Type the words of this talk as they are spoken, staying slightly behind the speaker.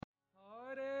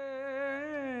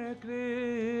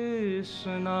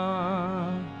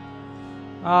Krishna,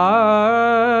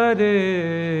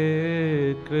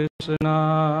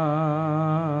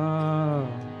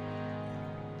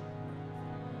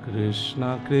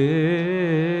 Krishna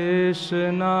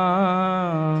Krishna,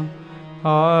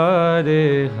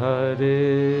 Hare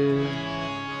Hare,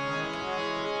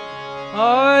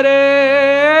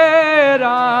 Hare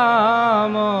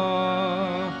Rama,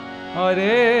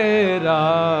 Hare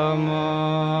Rama,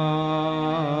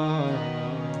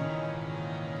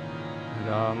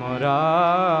 Rama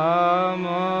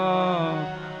Rama,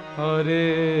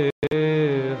 Hare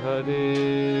Hare,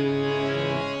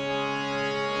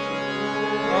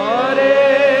 Hare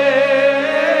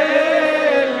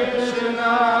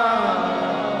Krishna,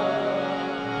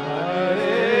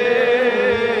 Hare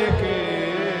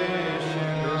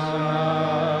Krishna,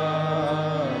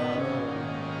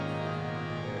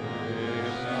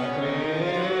 Krishna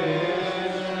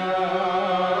Krishna,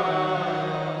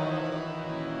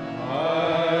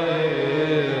 Hare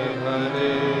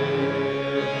Hare,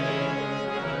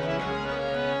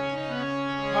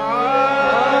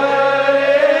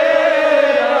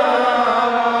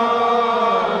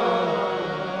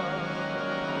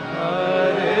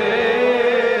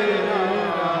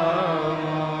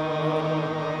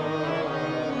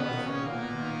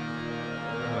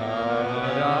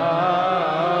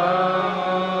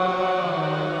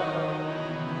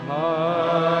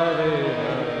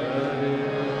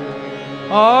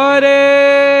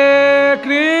 Hare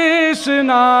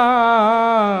Krishna,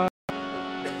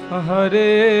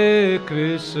 Hare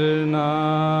Krishna,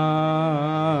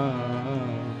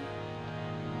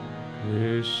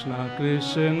 Krishna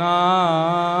Krishna,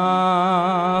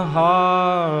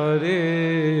 Hare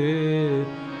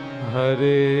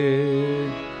Hare,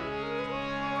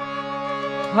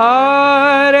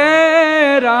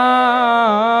 Hare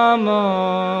Rama,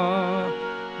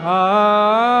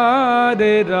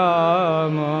 Hare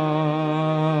Rama,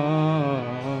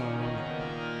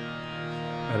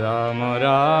 Rama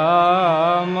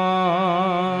Rama,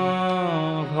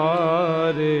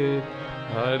 Hare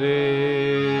Hare,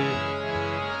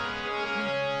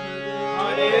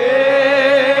 Hare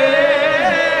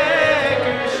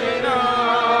Krishna,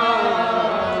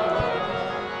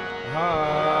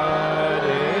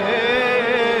 Hare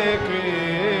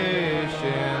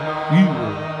Krishna,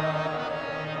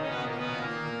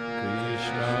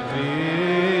 Krishna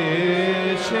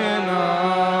Krishna,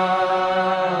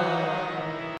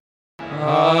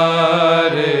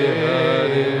 Hare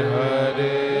Hare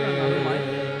Hare,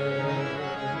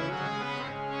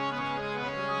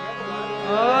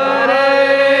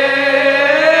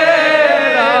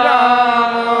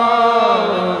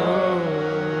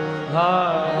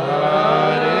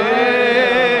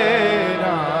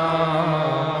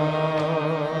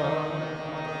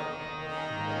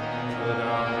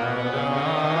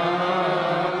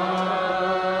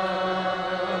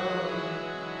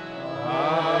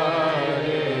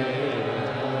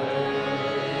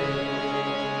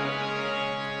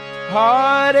 Hare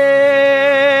Hare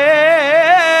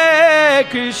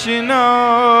Krishna,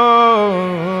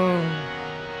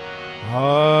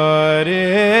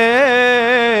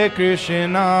 Hare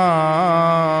Krishna,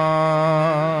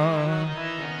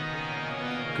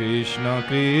 Krishna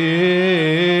Krishna,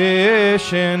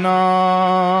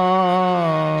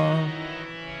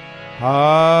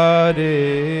 Hare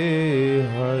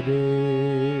Hare,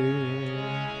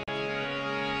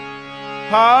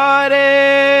 Hare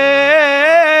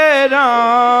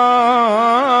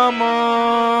Rama,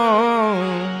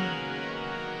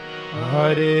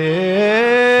 Hare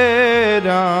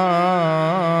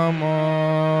Rama,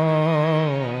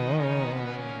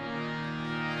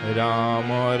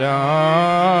 Rama Rama,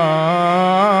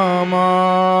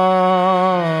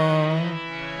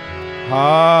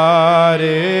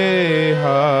 Hare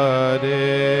Hare।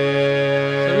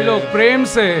 सभी लोग प्रेम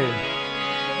से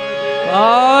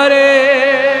हरे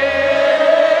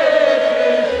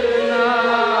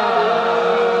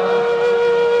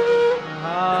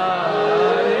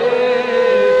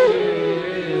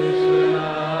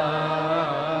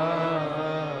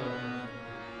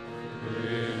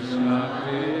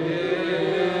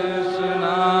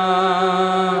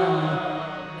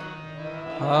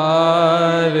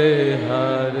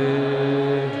Hare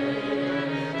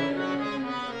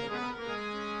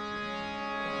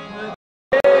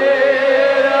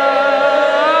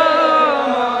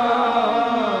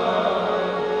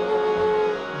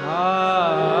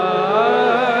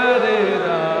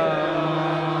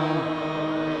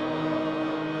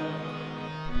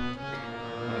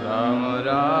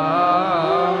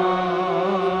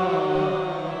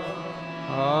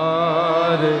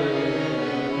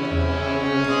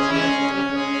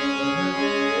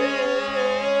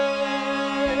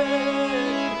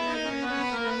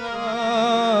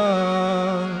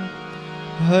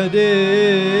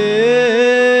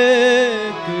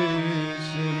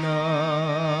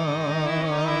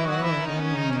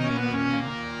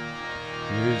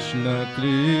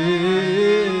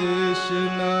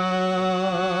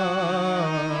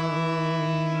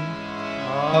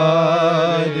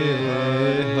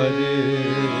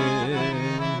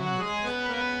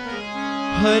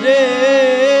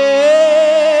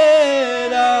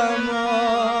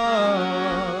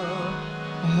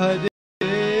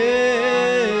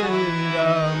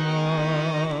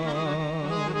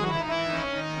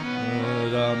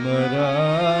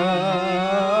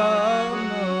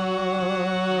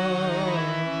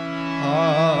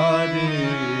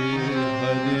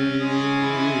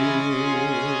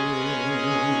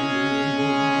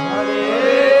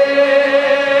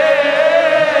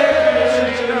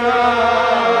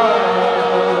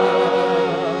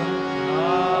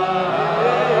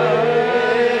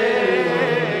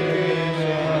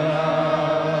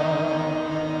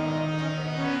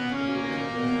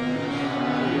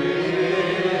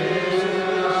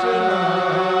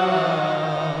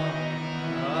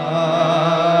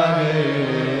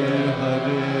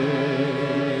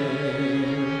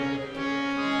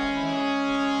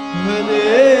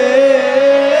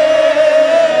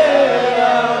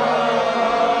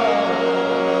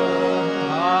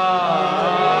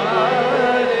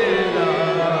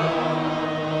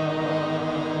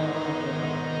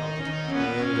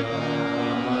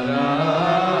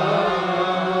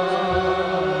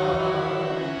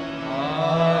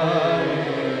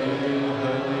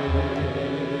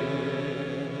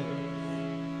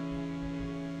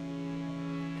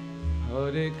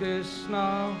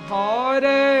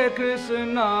Hare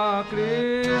Krishna,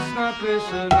 Krishna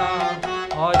Krishna,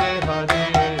 Hare Hare,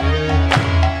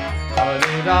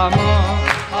 Hare Rama,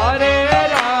 Hare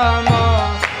Rama,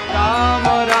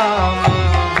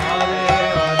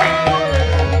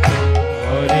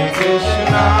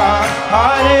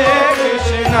 Hare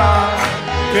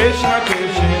Krishna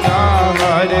Krishna,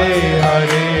 Hare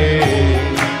Hare,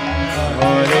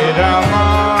 Hare Rama,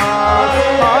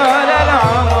 Hare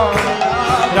Rama,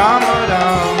 Rama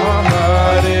Rama,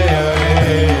 Hare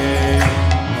Hare,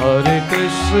 Hare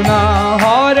Krishna,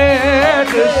 Hare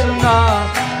Krishna,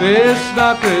 Krishna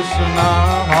Krishna, Hare Hare, Hare Rama, Hare Rama, Rama Rama, Hare Hare, Hare Krishna, Hare Krishna, Krishna Krishna,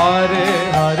 Hare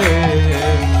Hare,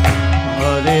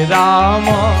 Hare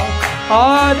Rama,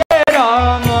 Hare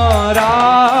Rama,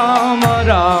 Rama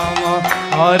Rama,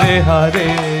 Hare Hare,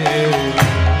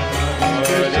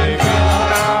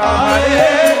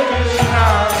 Hare Krishna,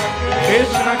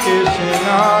 Krishna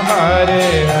Krishna, Hare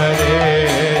Hare,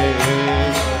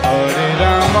 Hare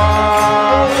Rama,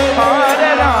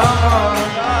 Hare Rama,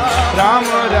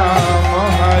 Rama Rama,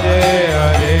 Hare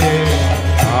Hare,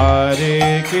 Hare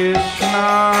Krishna,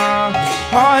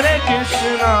 Hare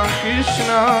Krishna,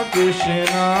 Krishna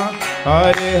Krishna,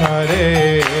 Hare Hare,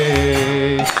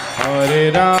 Hare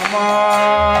Rama,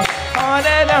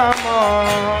 Hare Rama,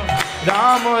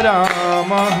 Rama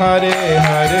Rama, Hare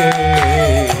Hare.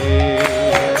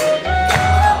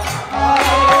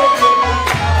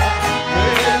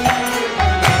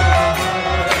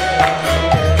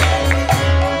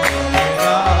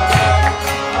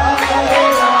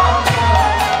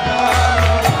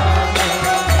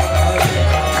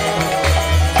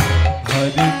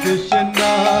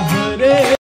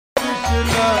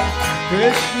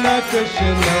 Krishna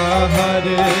Krishna,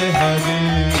 Hare Hare,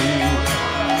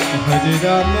 Hare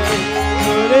Rama,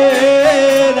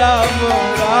 Hare Rama,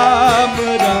 Rama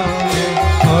Rama,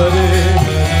 Hare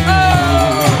Hare,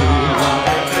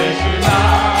 Krishna,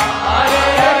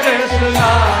 Hare Krishna,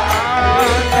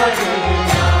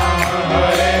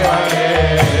 Hare Hare,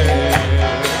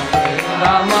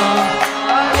 Rama,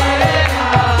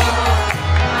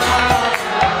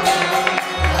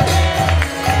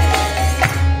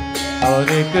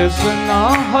 Hare Krishna,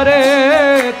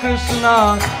 Hare Krishna,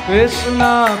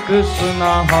 Krishna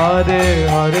Krishna, Hare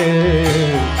Hare,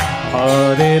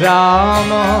 Hare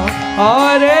Rama,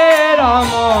 Hare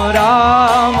Rama,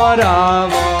 Rama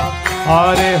Rama,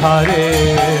 Hare Hare.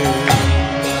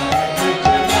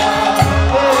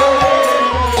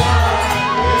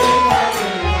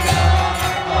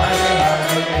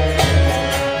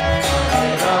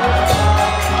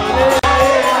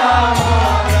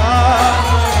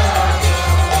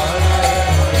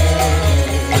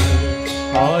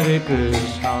 Hare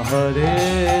Krishna,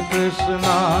 Hare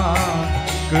Krishna,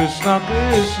 Krishna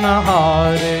Krishna,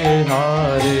 Hare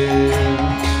Hare,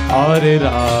 Hare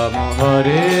Rama,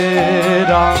 Hare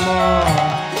Rama,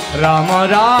 Rama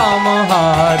Rama,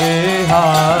 Hare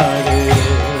Hare,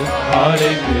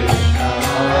 Hare Krishna,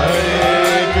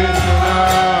 Hare Krishna,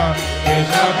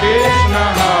 Krishna Krishna,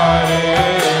 Hare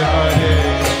Hare,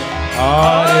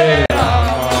 Hare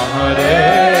Rama,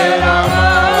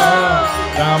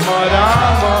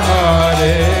 Ram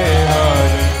Hare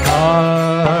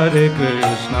Hare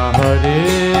Hare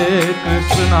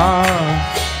Krishna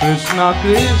Krishna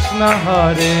Krishna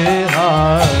Hare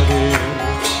Hare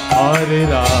Hare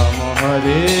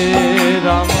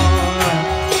Ram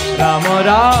Ram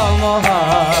Ram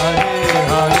Hare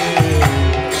Hare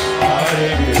Hare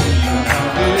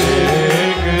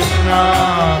Krishna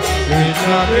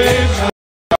Krishna Krishna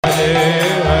Hare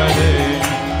Hare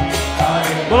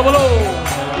बोलो बोलो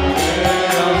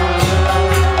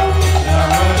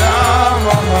राम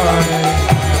हरे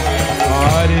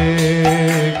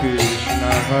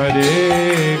हरे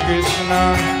कृष्णा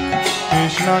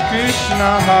कृष्णा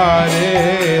कृष्णा हरे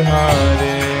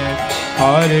हरे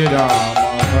हरे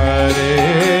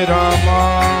राम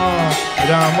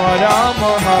राम राम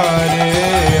हरे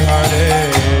हरे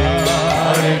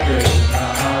हरे कृष्णा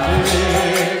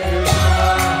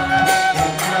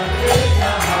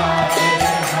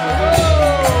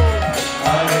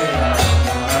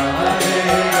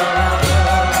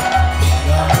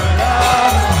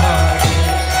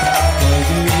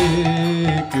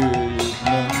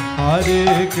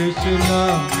हरे कृष्णा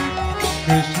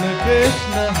कृष्ण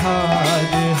कृष्ण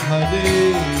हरे हरे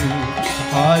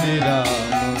हरे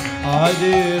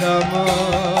राम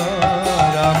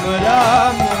राम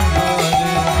राम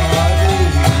हरे हरे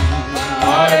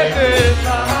हरे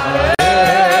कृष्णा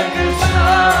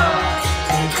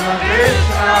कृष्णा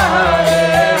कृष्णा हरे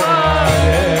हरे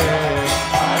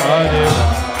हरे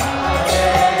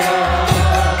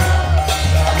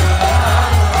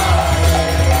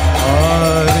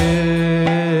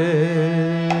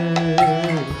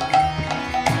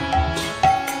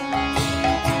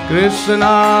कृष्णा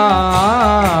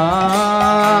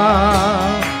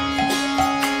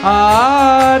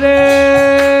हरे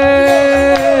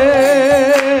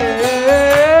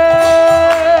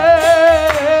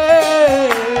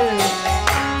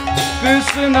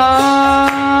कृष्णा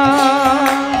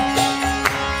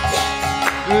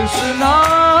कृष्णा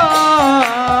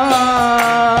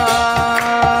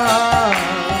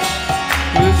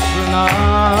कृष्णा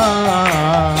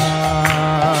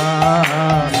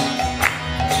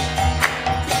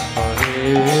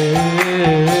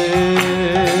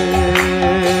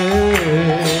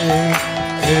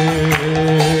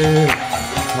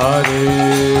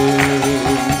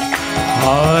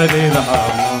हरे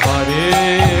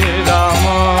राम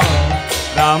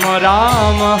राम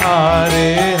राम हरे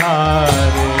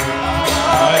हरे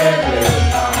हरे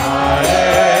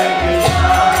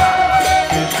कृष्णा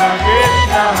कृष्णा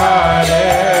कृष्णा हरे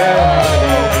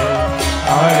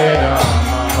हरे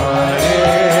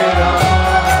हरे राम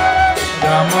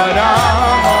राम राम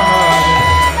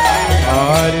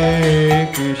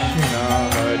हरे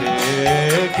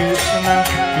कृष्णा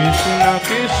कृष्णा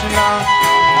कृष्णा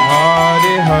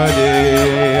हरे हरे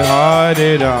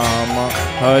हरे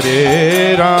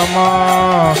राम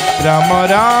राम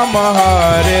राम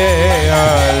हरे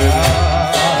हरे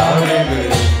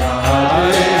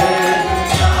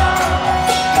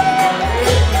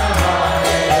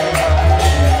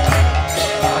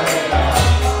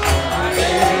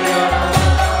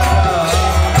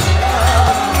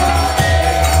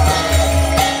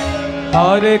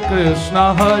हरे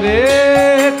कृष्णा हरे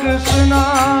कृष्णा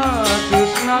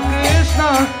कृष्णा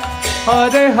कृष्णा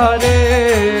हरे हरे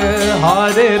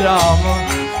हरे राम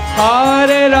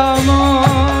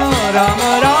राम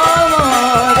राम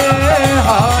हरे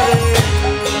हरे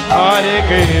हरे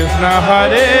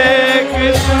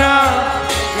कृष्णा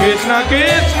कृष्णा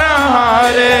कृष्णा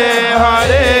हरे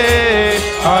हरे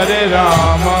हरे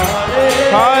राम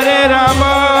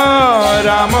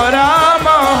राम राम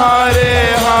हरे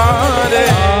हरे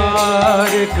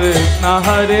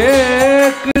हरे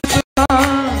कृष्णा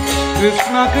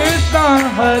कृष्णा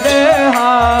हरे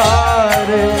हरे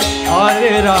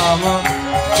हरे राम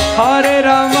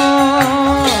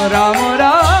राम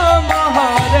राम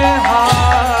हरे हरे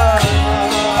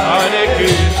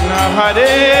हरे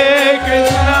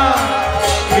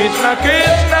कृष्णा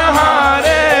कृष्णा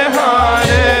हरे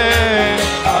हरे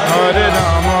हरे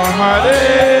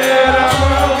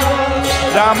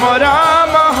राम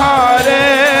राम हरे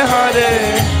हरे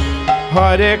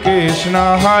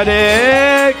हरे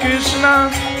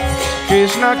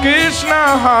कृष्णा कृष्णा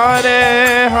हरे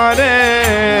हरे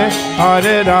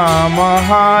हरे राम राम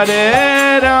हरे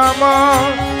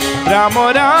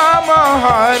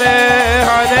हरे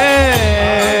हरे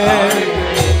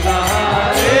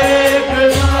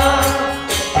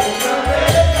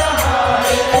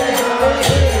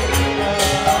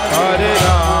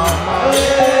राम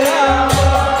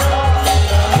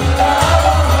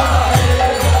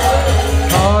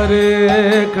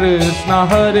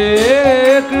हरे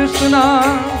Krishna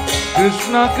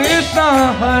Krishna Krishna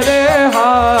Hare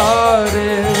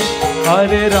Hare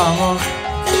Hare Rama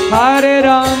Hare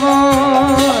Rama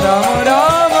Rama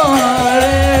Rama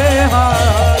Hare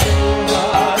Hare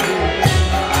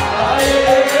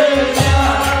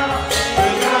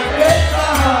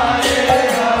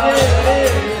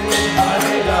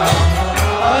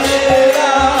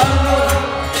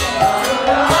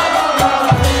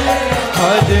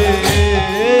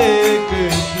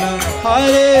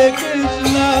Hare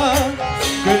Krishna,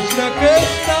 Krishna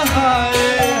Krishna,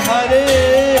 Hare Hare,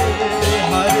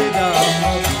 Hare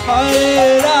Rama,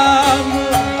 Hare Rama,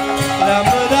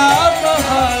 Rama Rama,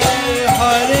 Hare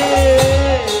Hare,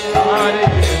 Hare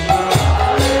Krishna,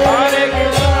 Hare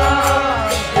Krishna,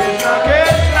 Krishna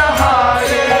Krishna,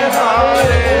 Hare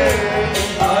Hare,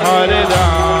 Hare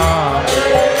Ram.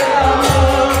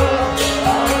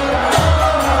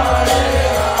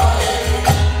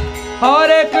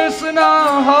 Hare Krishna,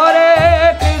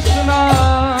 Hare Krishna,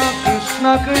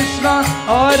 Krishna Krishna,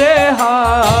 Hare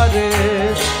Hare,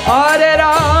 Hare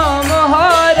Rama,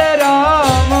 Hare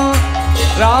Rama,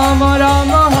 Rama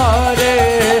Rama, Hare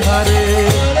Hare.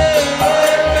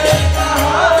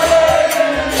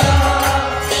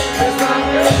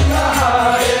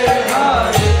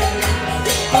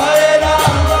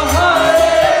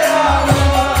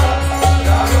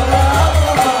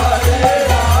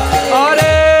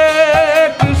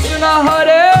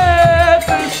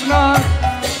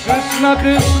 Krishna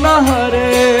Krishna Hare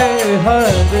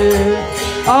Hare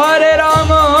Hare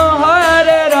Rama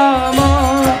Hare Rama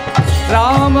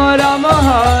Rama Rama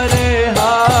Hare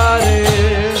Hare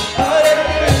Hare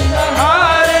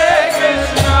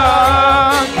Krishna,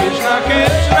 Krishna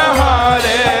Krishna,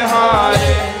 Hare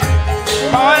Hare,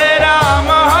 Hare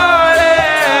Rama, Hare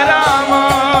Rama,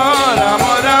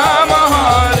 Rama Rama,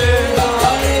 Hare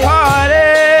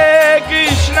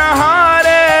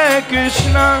Hare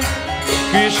Krishna,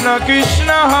 Krishna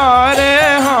Krishna, Hare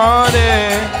Hare,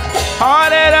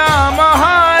 Hare Rama,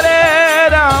 Hare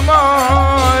Rama,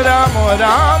 Rama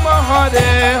Rama, Hare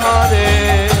Hare.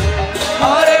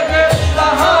 Hare Krishna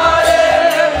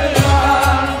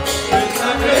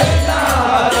Krishna Krishna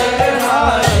Hare Hare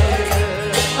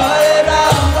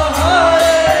Hare Rama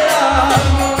Hare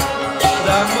Rama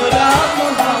Rama Rama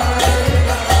Hare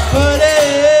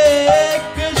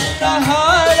Krishna,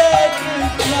 Hare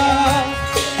Krishna,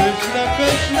 Krishna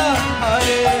Krishna,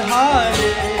 Hare Hare,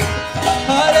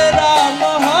 Hare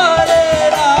Rama, Hare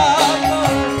Rama,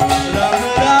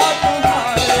 Rama Rama,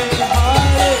 Hare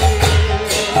Hare.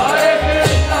 Hare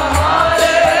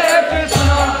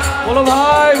Krishna बोलो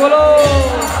भाई बोलो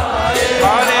Hare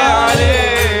Hare,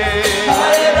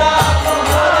 Hare Rama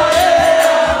Hare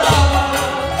Rama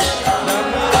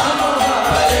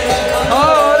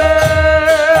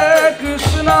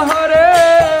Rama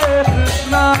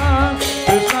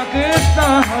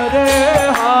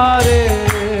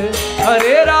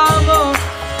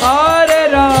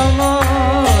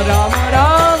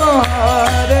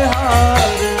Rama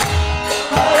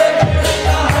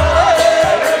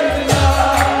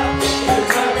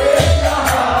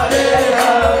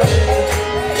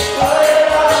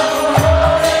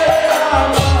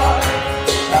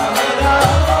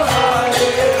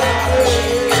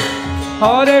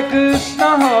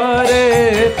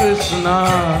Hare Krishna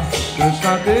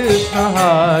Krishna Krishna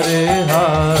Hare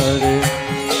Hare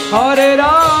Hare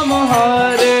Rama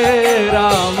Hare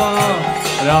Rama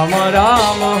Rama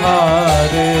Rama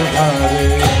Hare Hare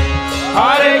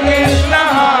Hare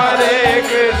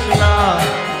Krishna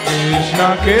Krishna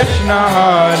Krishna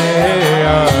Hare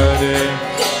Hare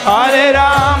Hare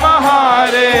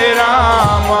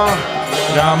Rama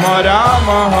Rama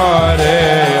Rama Hare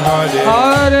Hare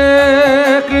Hare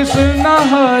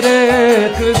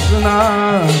Krishna,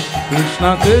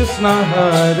 Krishna Krishna,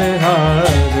 Hare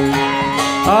Hare,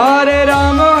 Hare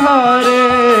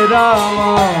Rama,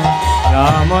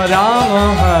 Rama Rama,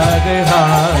 Hare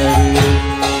Hare.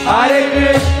 Hare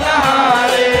Krishna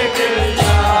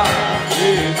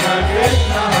Krishna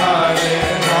Krishna Hare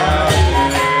Hare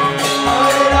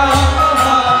Hare Rama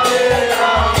Rama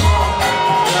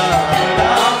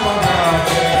Rama Hare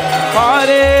Hare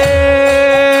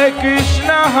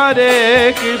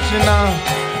Hare Krishna,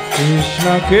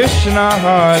 Krishna Krishna,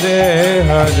 Hare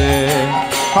Hare,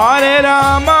 Hare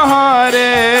Rama,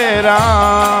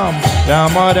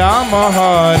 Rama Rama,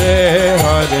 Hare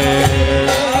Hare.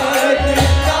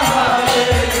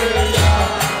 Krishna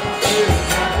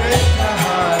Krishna Krishna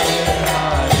Hare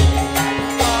Hare,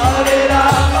 Hare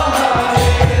Rama,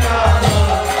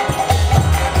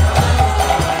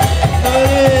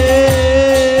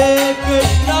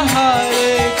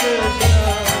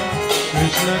 Rama Rama, Hare Hare.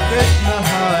 Krishna Krishna,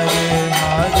 Hare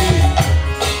Hare,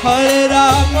 Hare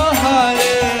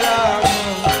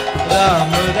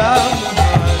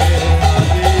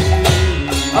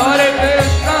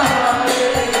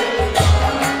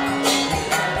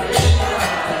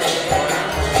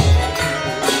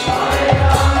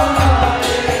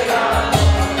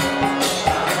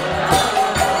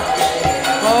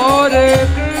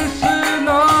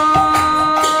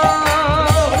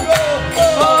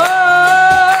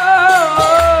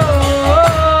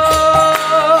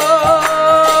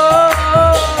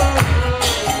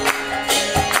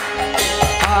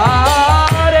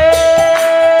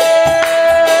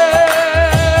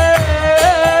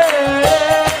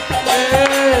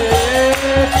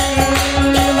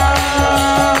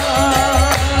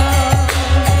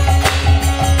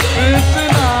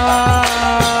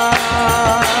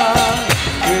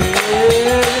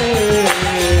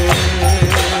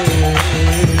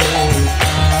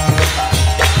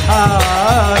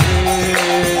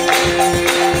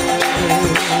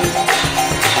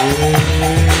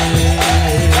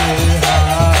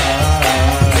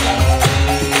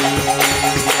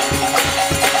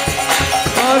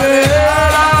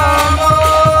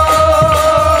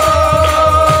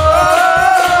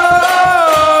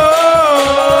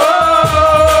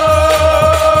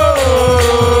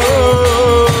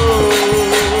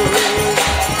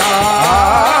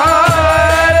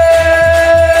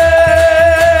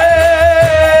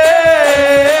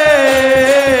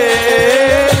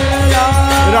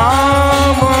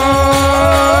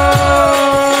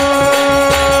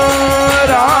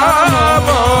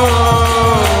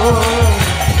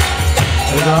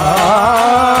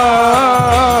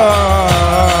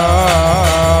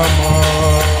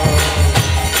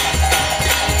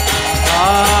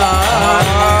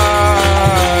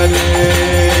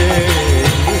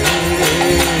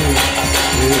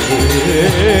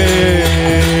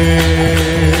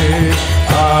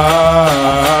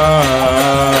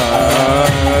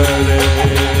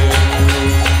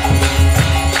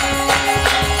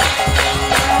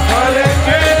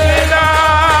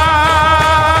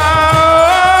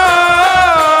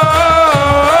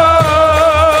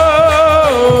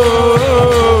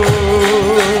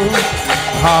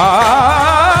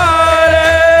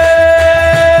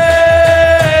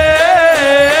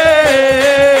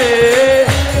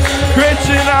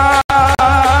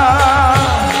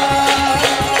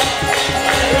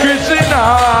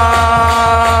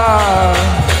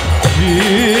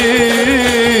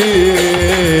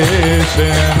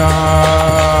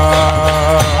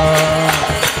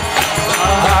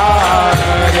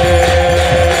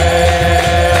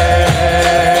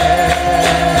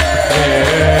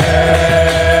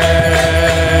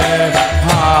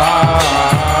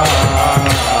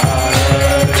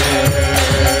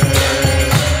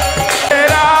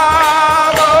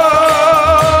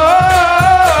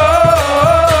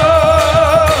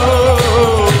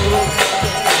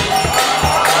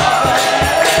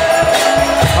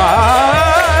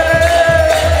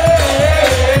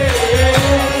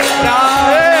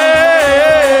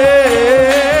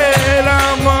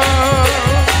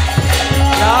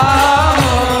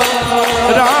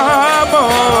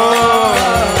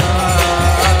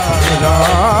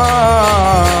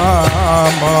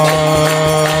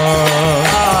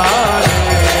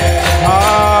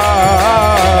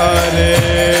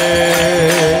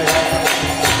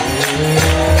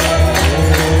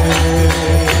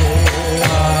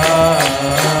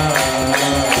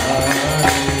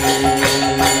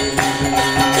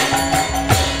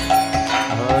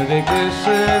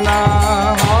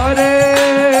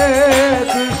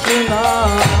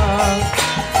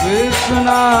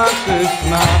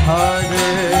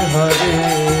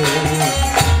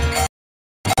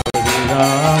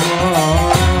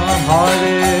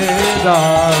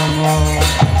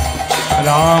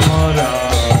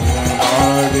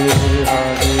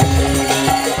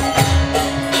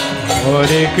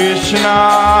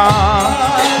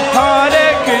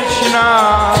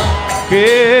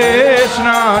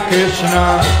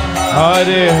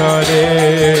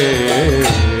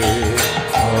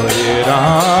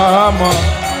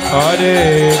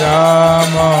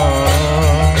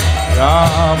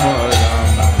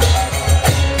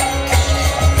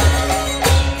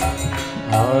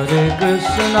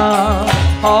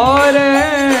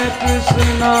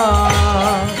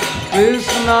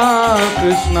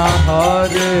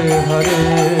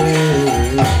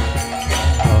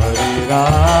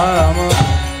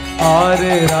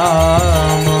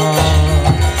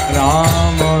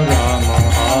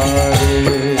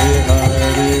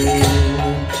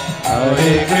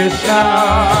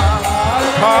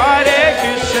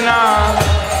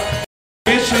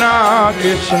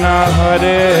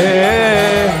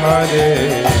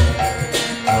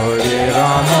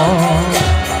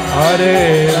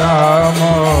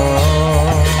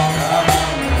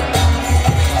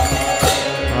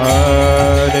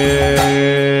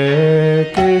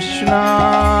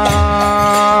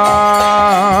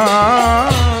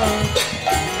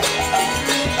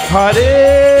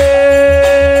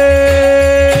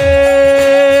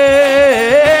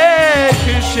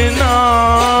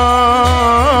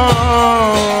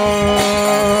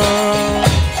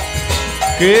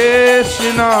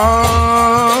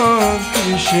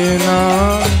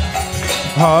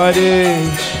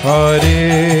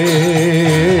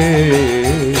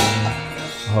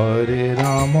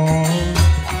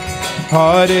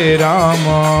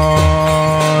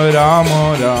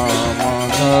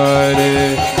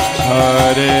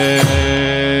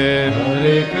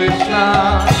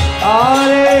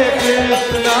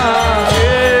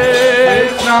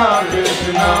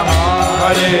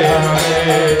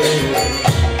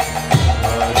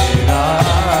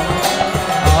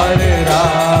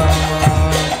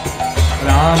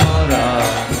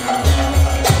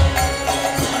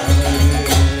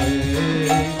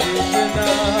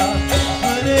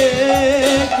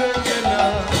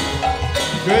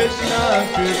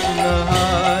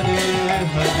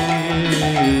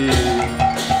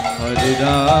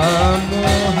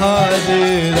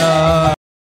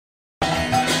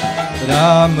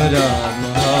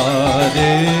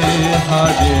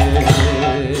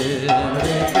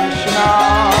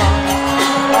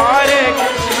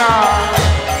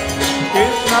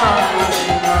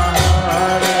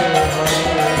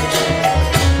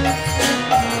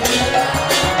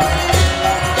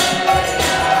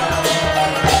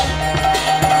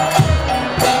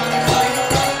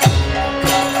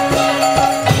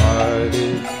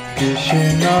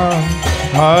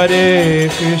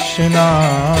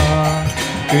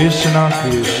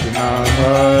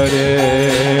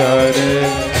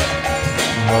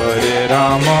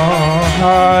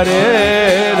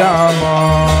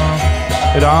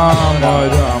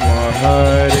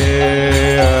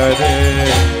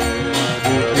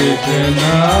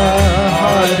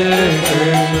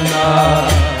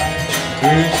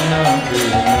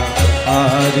Krishna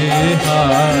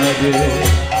Hare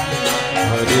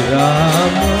Hare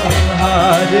Rama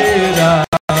Hare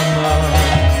Rama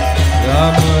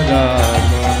Rama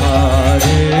Rama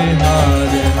Hare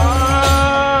Hare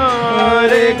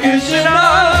Hare Krishna,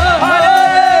 Hare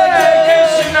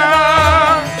Krishna,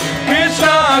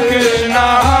 Krishna Krishna,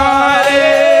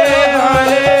 Hare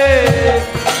Hare,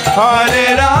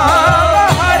 Hare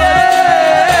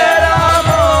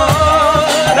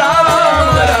Rama, Hare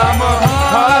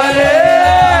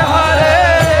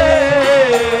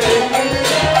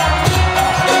Rama,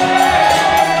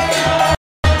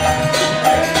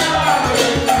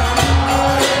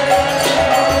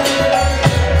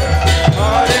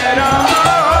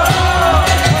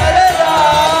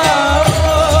 Rama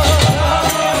Rama,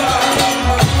 Hare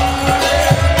Hare.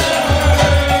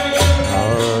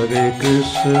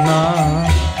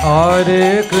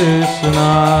 Hare Krishna,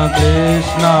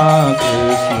 Krishna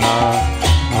Krishna,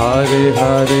 Hare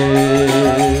Hare,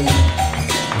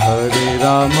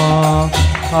 Hare Rama,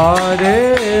 Hare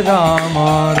Rama,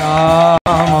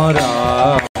 Rama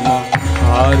Rama,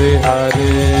 Hare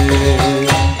Hare,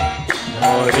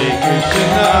 Hare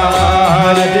Krishna,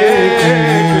 Hare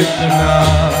Krishna,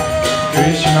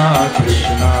 Krishna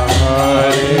Krishna,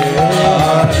 Hare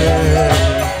Hare,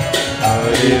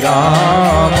 Hare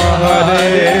Rama,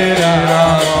 Hare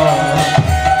Rama,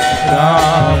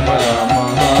 Rama Rama,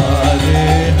 Hare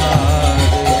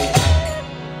Hare.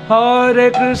 Hare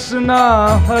Krishna,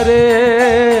 Hare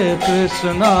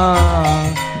Krishna,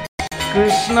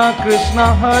 Krishna Krishna,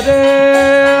 Hare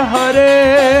Hare,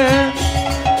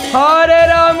 Hare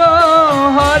Rama,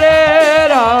 Hare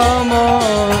Rama,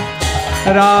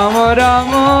 Rama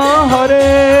Rama, Hare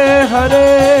Hare.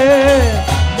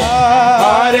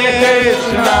 Hare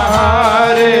Krishna,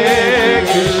 Hare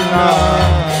Krishna,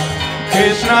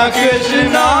 Krishna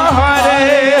Krishna,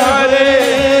 Hare Hare,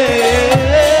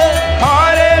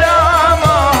 Hare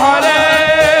Rama, Hare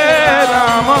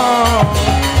Rama,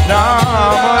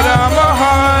 Rama Rama,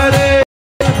 Hare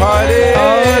Hare.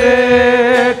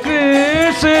 Hare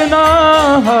Krishna,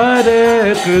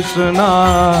 Hare Krishna,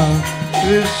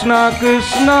 Krishna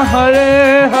Krishna,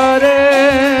 Hare Hare,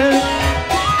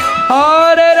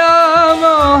 Hare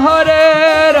Rama, Hare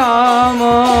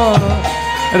Rama,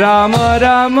 Rama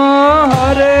Rama,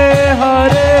 Hare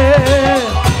Hare.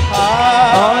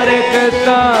 Hare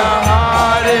Krishna,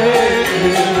 Hare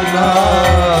Krishna,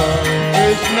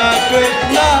 Krishna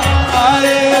Krishna,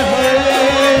 Hare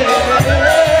Hare,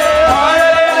 Hare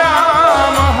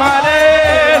Rama,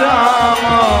 Hare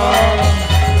Rama,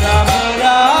 Rama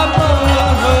Rama,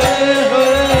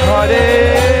 Hare Hare.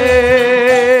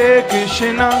 Hare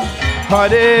Krishna,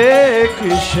 Hare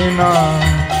Krishna,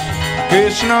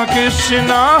 Krishna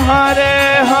Krishna, Hare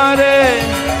Hare,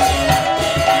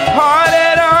 Hare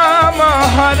Rama,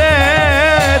 Hare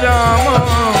Rama,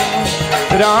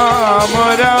 Rama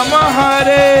Rama,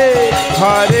 Hare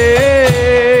Hare.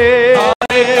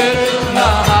 Krishna,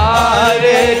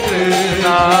 Hare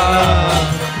Krishna,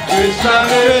 Krishna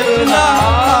Krishna,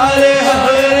 Hare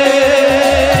Hare,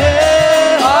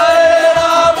 Hare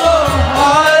Rama,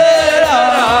 Hare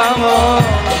Rama,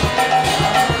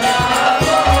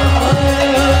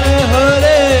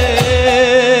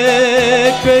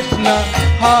 Hare Krishna,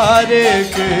 Hare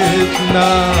Krishna,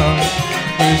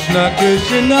 Krishna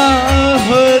Krishna,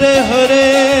 Hare Hare,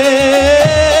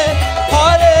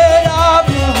 Hare Rama,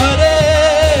 Hare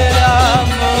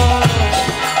Rama,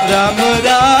 Rama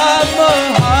Rama,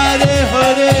 Hare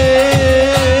Hare,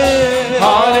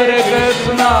 Hare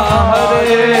Krishna,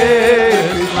 Hare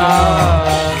Krishna,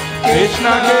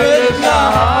 Krishna Krishna,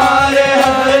 Hare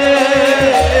Hare,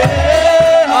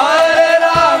 Hare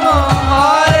Rama,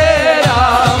 Hare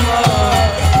Rama,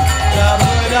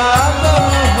 Rama Rama,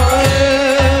 Hare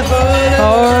Hare.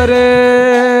 Hare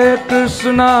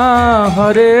Krishna,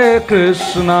 Hare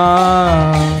Krishna,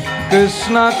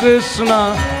 Krishna Krishna,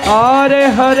 Hare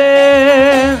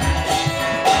Hare,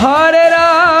 Hare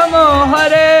Rama,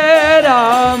 Hare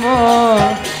Rama,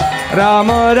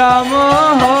 Rama Rama,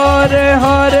 Hare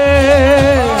Hare.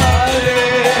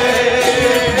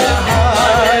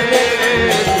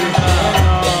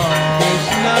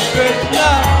 Krishna Krishna,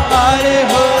 Hare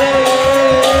Hare,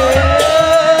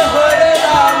 Hare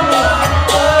Rama,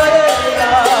 Hare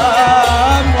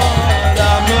Rama,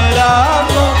 Rama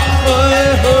Rama,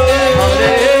 Hare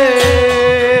Hare.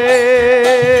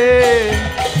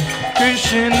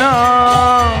 Krishna,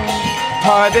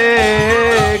 Hare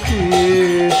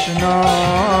Krishna,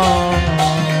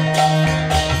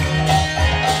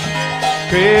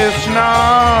 Krishna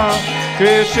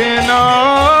Krishna,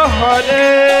 Hare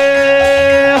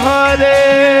Hare,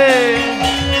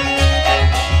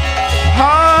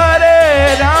 Hare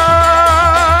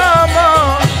Rama,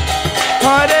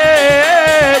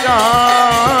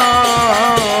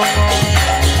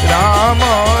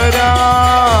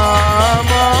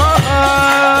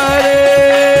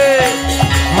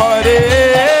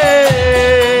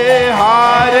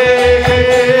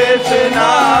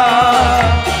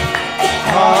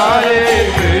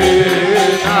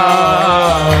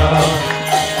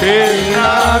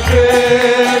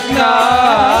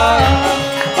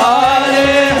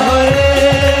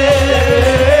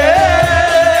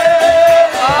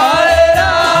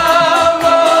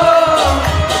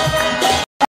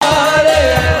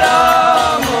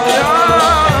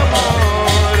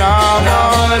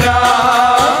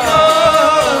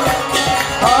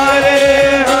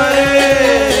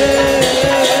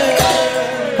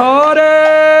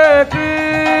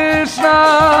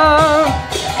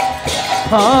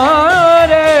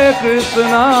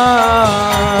 Krishna,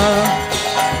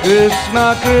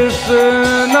 Krishna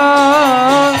Krishna,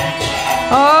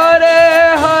 Hare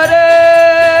Hare,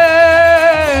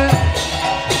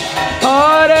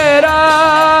 Hare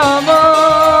Rama,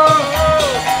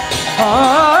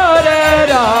 Hare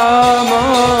Rama,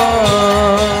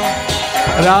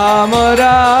 Rama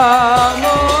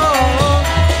Rama,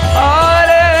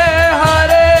 Hare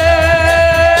Hare,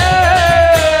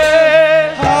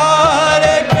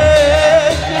 Hare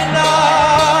Krishna,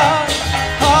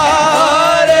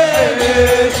 Hare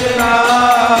Krishna,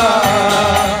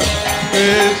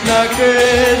 Krishna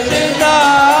Krishna,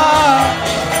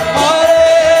 Hare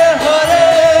Hare,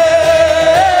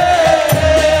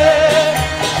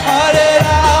 Hare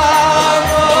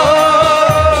Rama,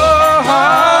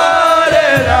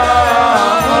 Hare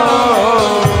Rama,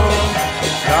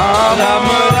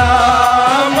 Rama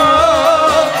Rama,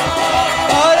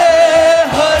 Hare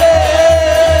Hare,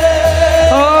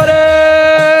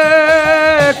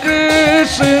 Hare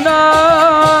Krishna,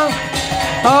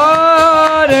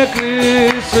 Hare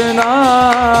Krishna,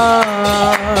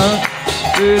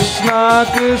 Krishna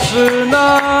Krishna,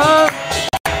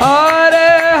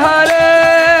 Hare Hare,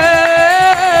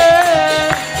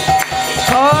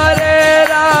 Hare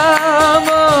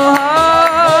Rama,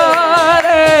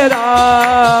 Hare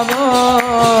Rama,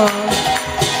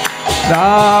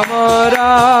 Rama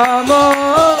Rama,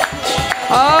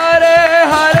 Hare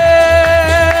Hare,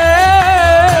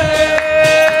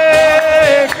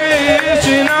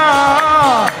 Krishna,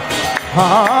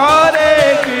 Hare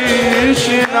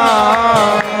Krishna,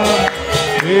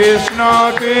 Krishna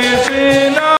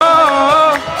Krishna,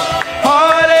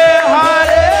 Hare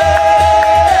Hare,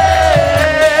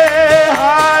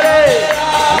 Hare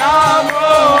Rama,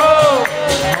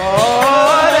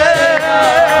 Hare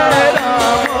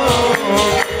Rama,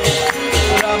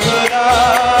 Rama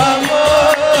Rama,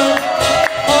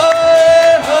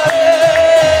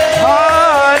 Hare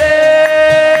Hare,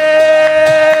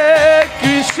 Hare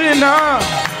Krishna,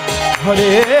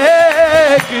 Hare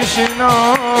Krishna,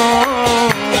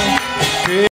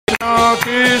 Krishna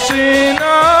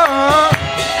Krishna,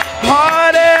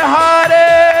 Hare Hare,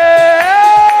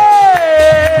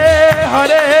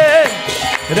 Hare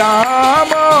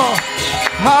Rama,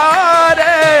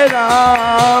 Hare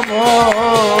Rama,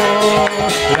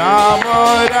 Rama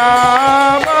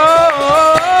Rama,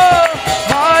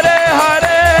 Hare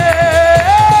Hare,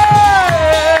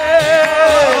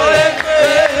 Hare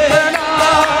Krishna,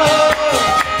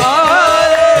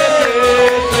 Hare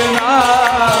Krishna,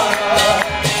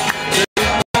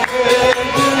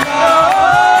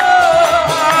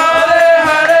 Hare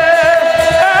Hare,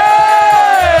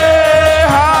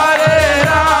 Hare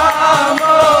Rama,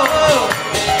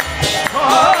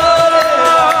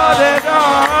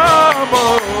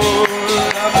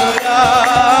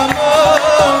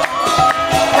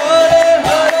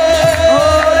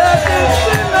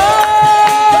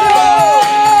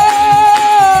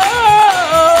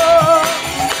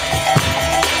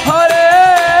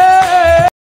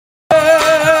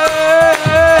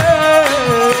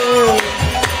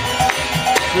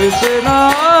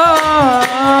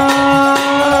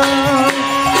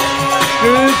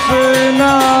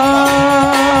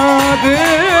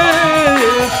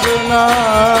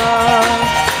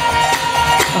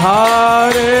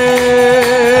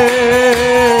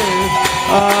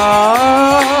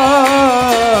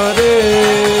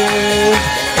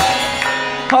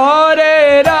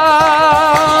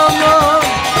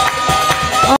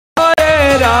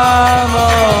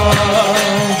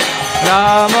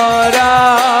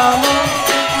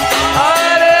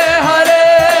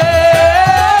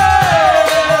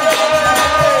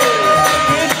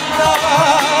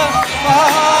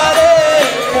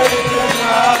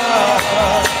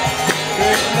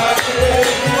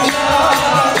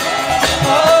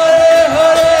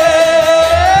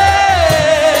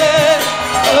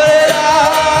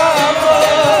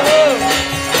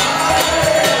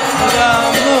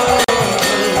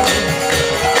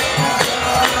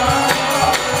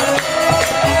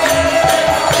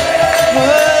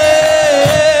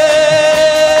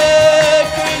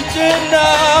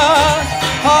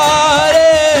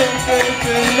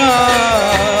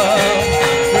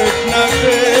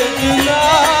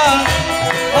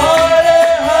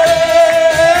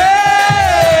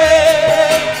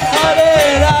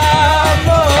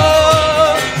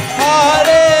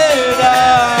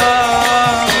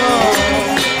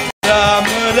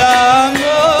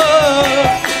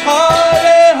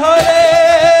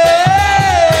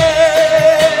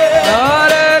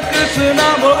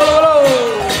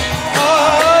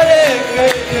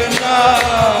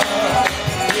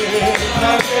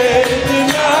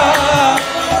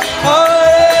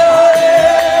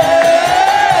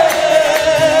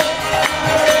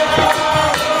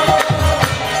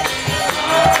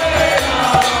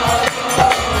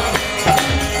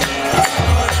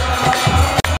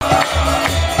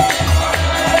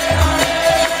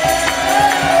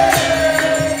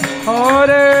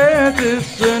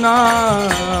 Krishna,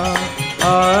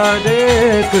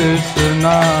 Hare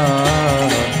Krishna,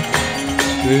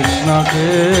 Krishna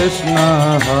Krishna,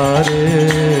 Hare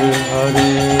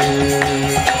Hare,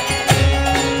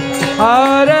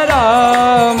 Hare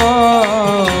Rama,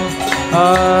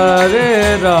 Hare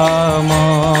Rama,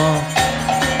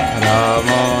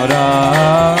 Rama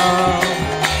Rama,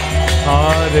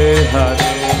 Hare Hare.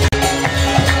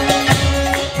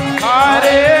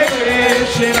 Hare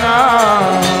Krishna,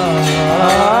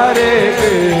 Hare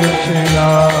Krishna,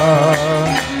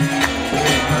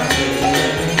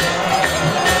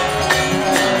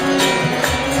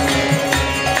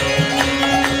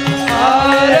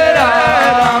 Hare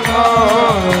Rama,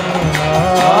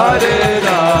 Hare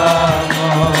Rama,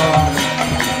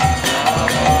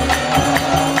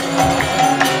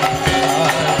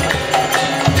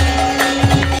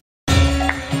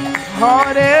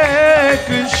 Hare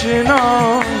Krishna,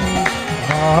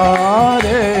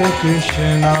 Hare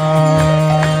Krishna,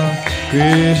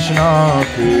 Krishna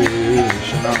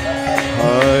Krishna,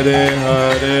 Hare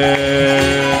Hare,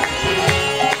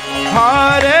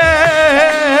 Hare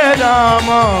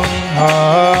Rama,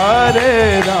 Hare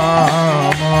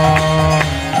Rama,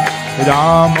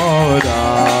 Rama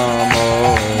Rama,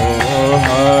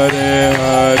 Hare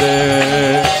Hare,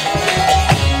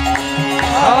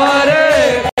 Hare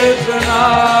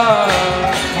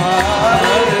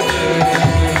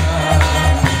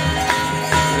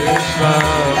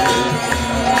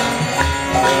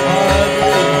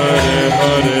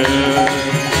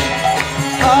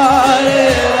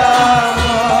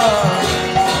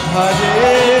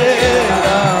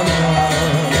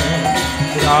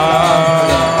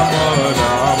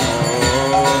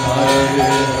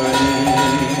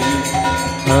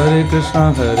Krishna,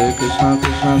 Hare Krishna,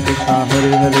 Krishna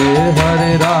Hare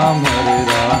Rama, Hare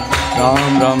Rama,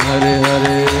 Rama Rama, Hare Hare,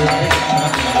 Hare Krishna, Krishna Krishna,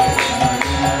 Hare Hare, Hare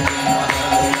Ram, Ram Ram,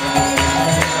 Hare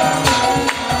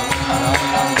Hare.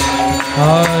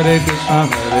 Hare Krishna,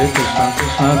 Krishna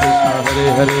Krishna, Hare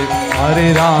Hare, Hare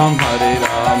Ram,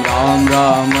 Ram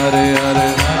Ram, Hare Hare.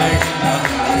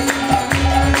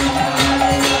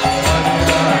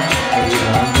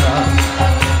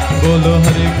 Bolo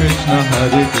Hare Krishna,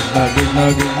 Krishna Krishna,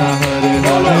 Hare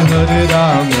Hare, Hare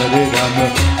Ram,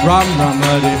 Ram Ram,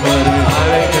 Hare Hare.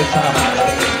 Hare Krishna,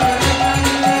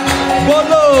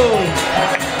 Bolo.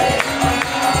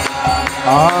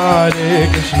 Hare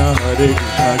Krishna,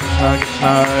 Krishna Krishna,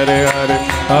 Hare Hare,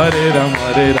 Hare Ram,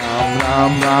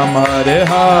 Ram Ram, Hare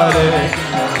Hare.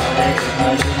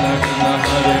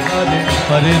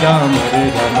 Hare Ram,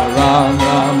 Ram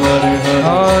Ram, Hare Hare.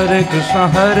 Hare Krishna,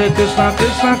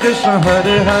 Krishna Krishna,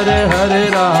 Hare Hare, Hare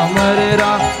Ram,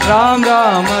 Ram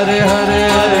Ram, Hare Hare.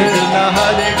 Hare Krishna,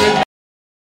 Hare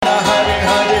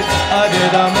Hare, Hare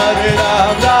Ram,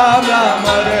 Ram Ram,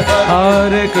 Hare Hare.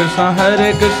 Hare Krishna,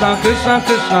 Krishna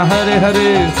Krishna, Hare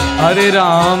Hare, Hare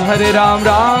Ram,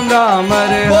 Ram Ram,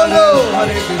 Hare Bolo. Hare.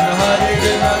 Hare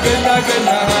Krishna, Krishna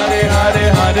Krishna, Hare Hare,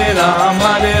 Hare Ram, Ram Ram,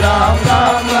 Hare Hare.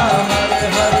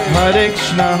 Hare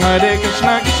Krishna,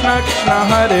 Krishna Krishna,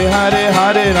 Hare Hare,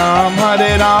 Hare Ram,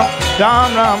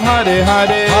 Ram Ram, Hare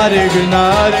Hare. Hare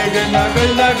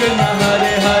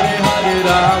Krishna, Krishna Krishna, Hare Hare, Hare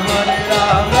Ram,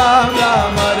 Ram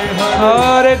Hare Hare.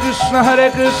 Hare Krishna,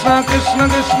 Krishna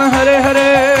Krishna, Hare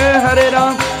Hare, Hare Ram,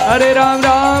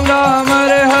 Ram Ram,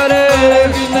 Hare Hare.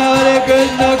 Hare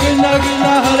Krishna, Krishna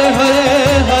Krishna,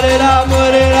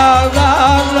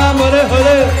 Hare Hare, Hare Ram,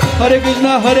 Ram Hare Hare. Hare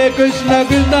Krishna,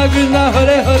 Krishna Krishna,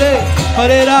 Hare Hare,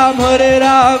 Hare Ram,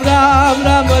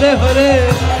 Ram Hare Hare.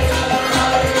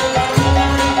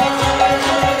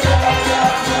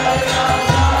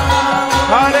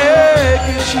 Hare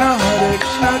Krishna,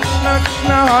 Krishna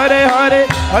Krishna, Hare Hare,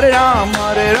 Hare Ram,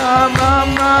 Ram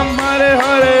Ram, Hare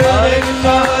Hare. Hare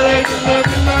Krishna,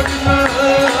 Krishna Krishna,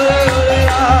 Hare Hare,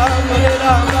 Hare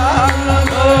Ram, Ram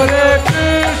Hare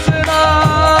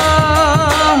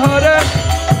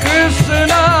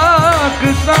Krishna,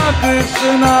 Krishna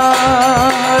Krishna,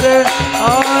 Hare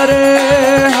Hare,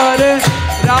 Hare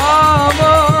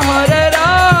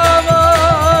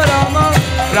Rama,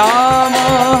 Rama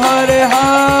Hare Hare.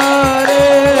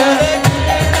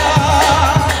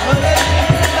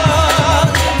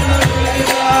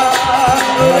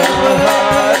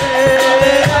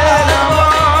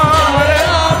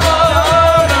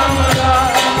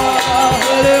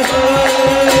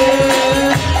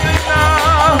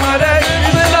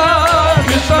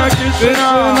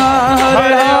 Krishna,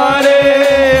 Hare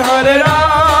Hare, Hare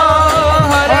Ram,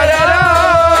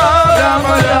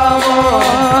 Rama Rama,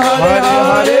 Hare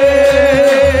Hare.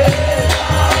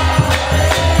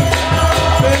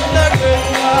 Krishna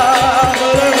Krishna, Hare Hare, Hare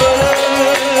Rama,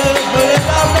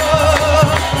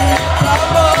 Rama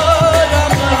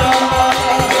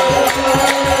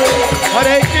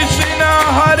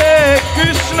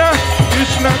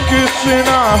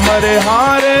Krishna Hare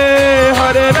Hare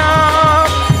Hare Ram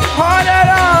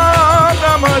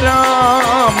Ram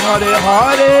Ram Hare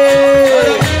Hare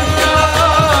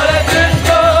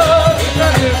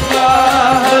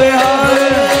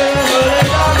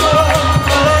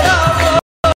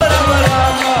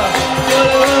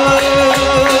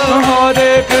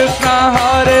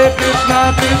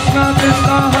Krishna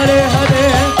Krishna Hare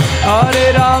Hare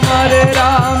Hare Ram Hare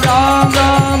Ram Ram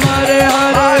Ram Hare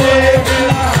Hare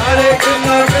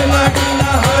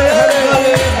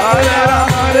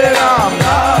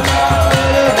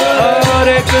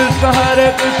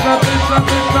Hare Krishna Krishna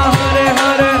Krishna Hare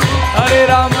Hare Hare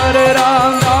Ram Hare Ram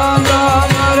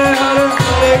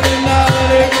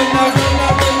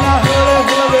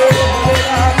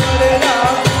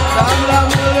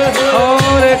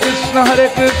Ram Hare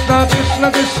Krishna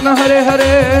Krishna Krishna Hare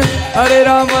Hare Hare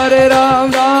Ram Hare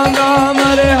Ram Ram Ram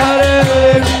Hare Hare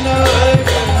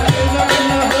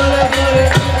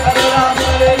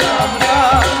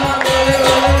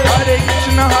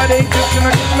Hare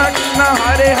Krishna Krishna Krishna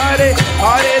Hare Hare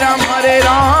Hare Ram Hare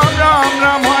Ram Ram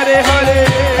Ram Hare Hare Hare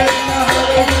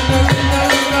Krishna Krishna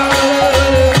Krishna Hare Hare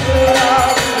Hare Ram Hare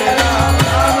Ram Ram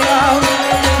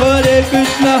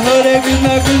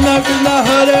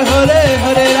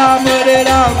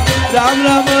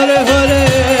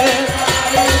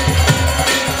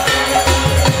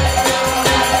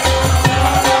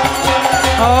Ram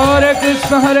Hare Hare Hare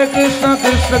Krishna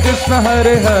Krishna Krishna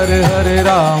Hare Hare Hare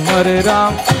Ram Hare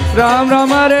Ram Ram Ram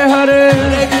Hare Hare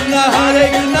Hare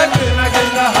Krishna Krishna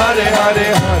Krishna Hare Hare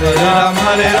Hare Ram Ram Ram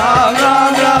Hare Hare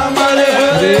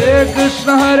Hare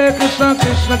Krishna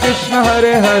Krishna Krishna Hare Hare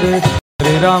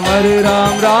Hare Ram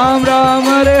Ram Ram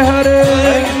Hare Hare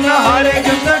Hare Krishna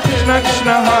Krishna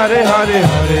Krishna Hare Hare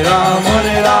Hare Ram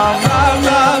Ram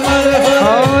Ram Hare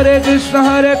Hare Hare Krishna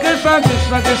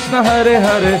Krishna Krishna Hare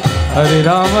Hare Hare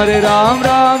Ram Ram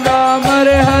Ram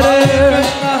Hare Hare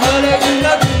Hare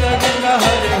Krishna Krishna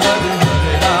Hare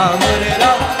Hare Hare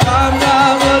Ram Ram Ram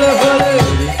Hare Hare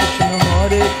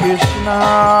Hare Krishna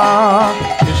Krishna Krishna Hare Hare Hare Ram Ram Ram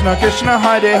Hare Hare Hare Krishna Krishna Hare Hare Hare Ram Ram Hare Hare Hare Krishna Krishna Krishna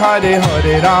Hare Hare Hare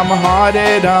Ram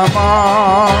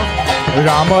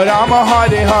Rama Ram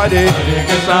Hare Hare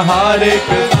Hare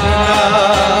Krishna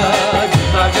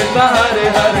Krishna Krishna Hare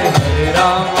Hare Hare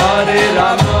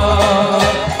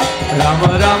Ram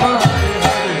Ram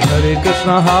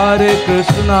Hare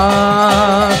Krishna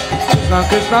Krishna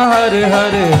Krishna Hare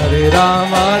Hare Hare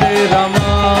Ram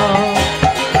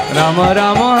Ram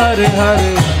Hare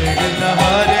Hare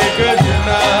Hare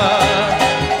Krishna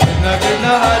Krishna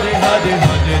Krishna Hare Hare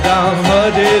Hare Ram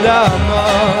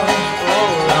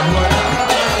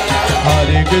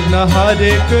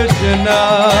Hare Krishna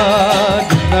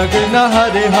Krishna Krishna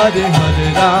Hare Hare Hare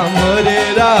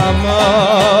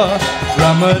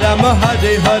Ram Ram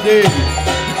Hare Hare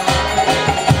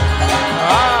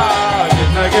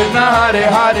Krishna Krishna Hare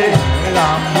Hare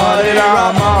Ram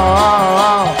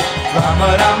Rama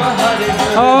Ram Hare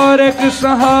Hare Hare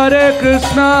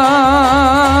Krishna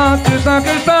Krishna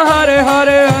Krishna Hare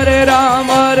Hare Hare Ram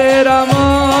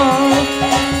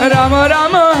Ram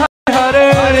Hare Hare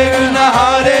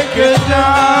Krishna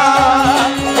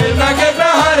Krishna Krishna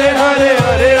Hare Hare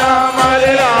Hare Ram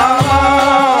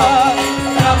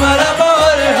Ram Hare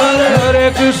Hare Hare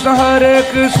Krishna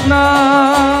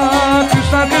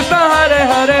Krishna Krishna Hare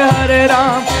Hare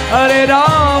Hare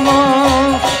Ram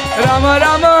Ram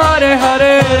Hare Hare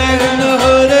Hare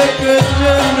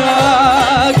Krishna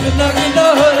Krishna Krishna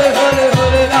Hare Hare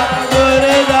Hare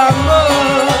Ram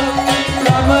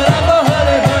Ram Hare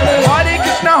Hare Hare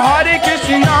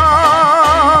Krishna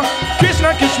Krishna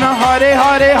Krishna Hare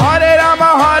Hare Hare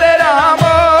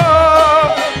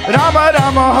Rama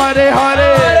Ram Hare Hare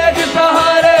Hare Krishna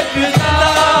Krishna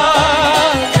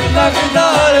Krishna Krishna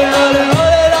Hare Hare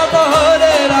Hare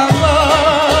Ram Ram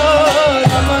Hare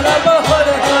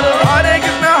Hare Hare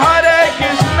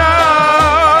Krishna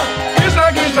Krishna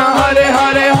Krishna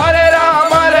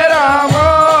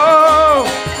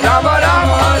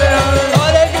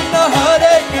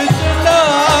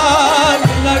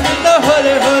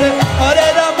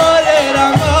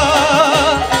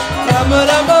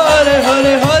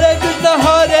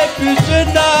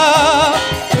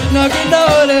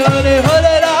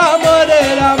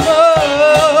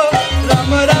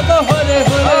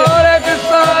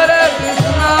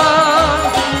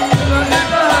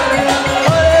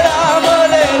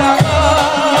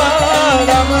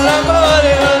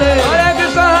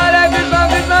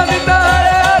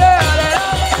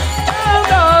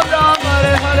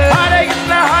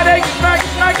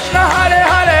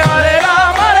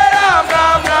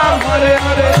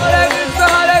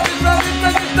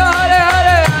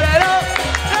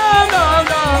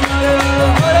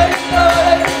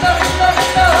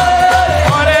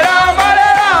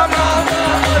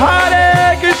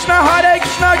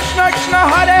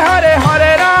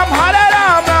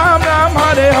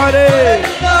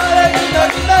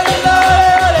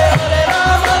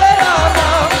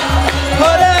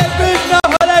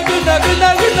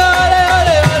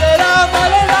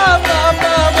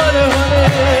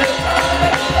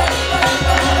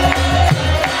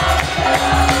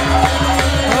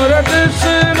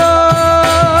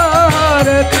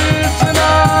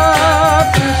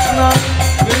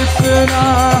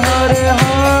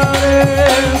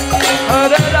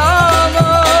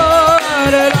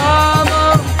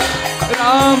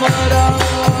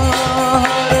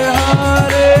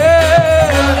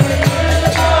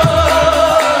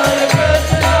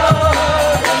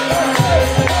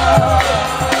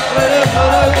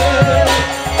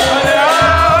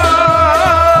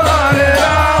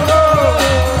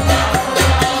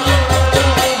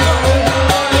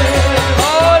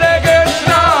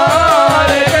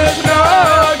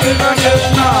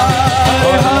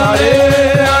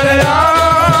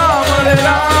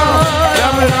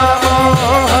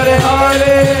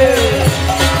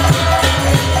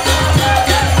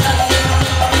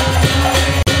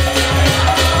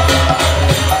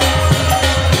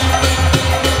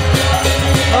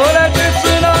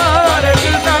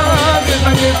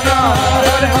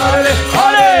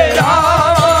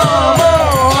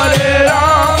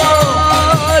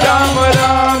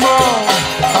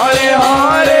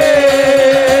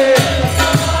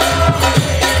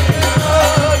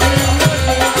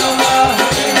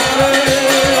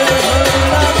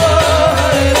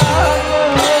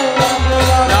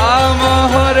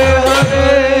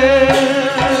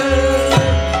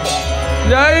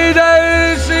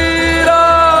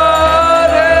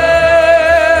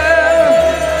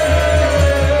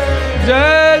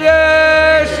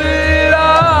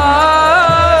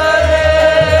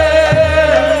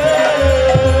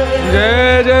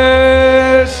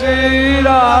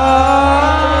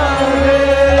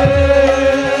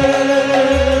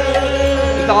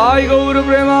Nitai गौर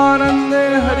प्रेमानंदे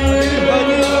हरे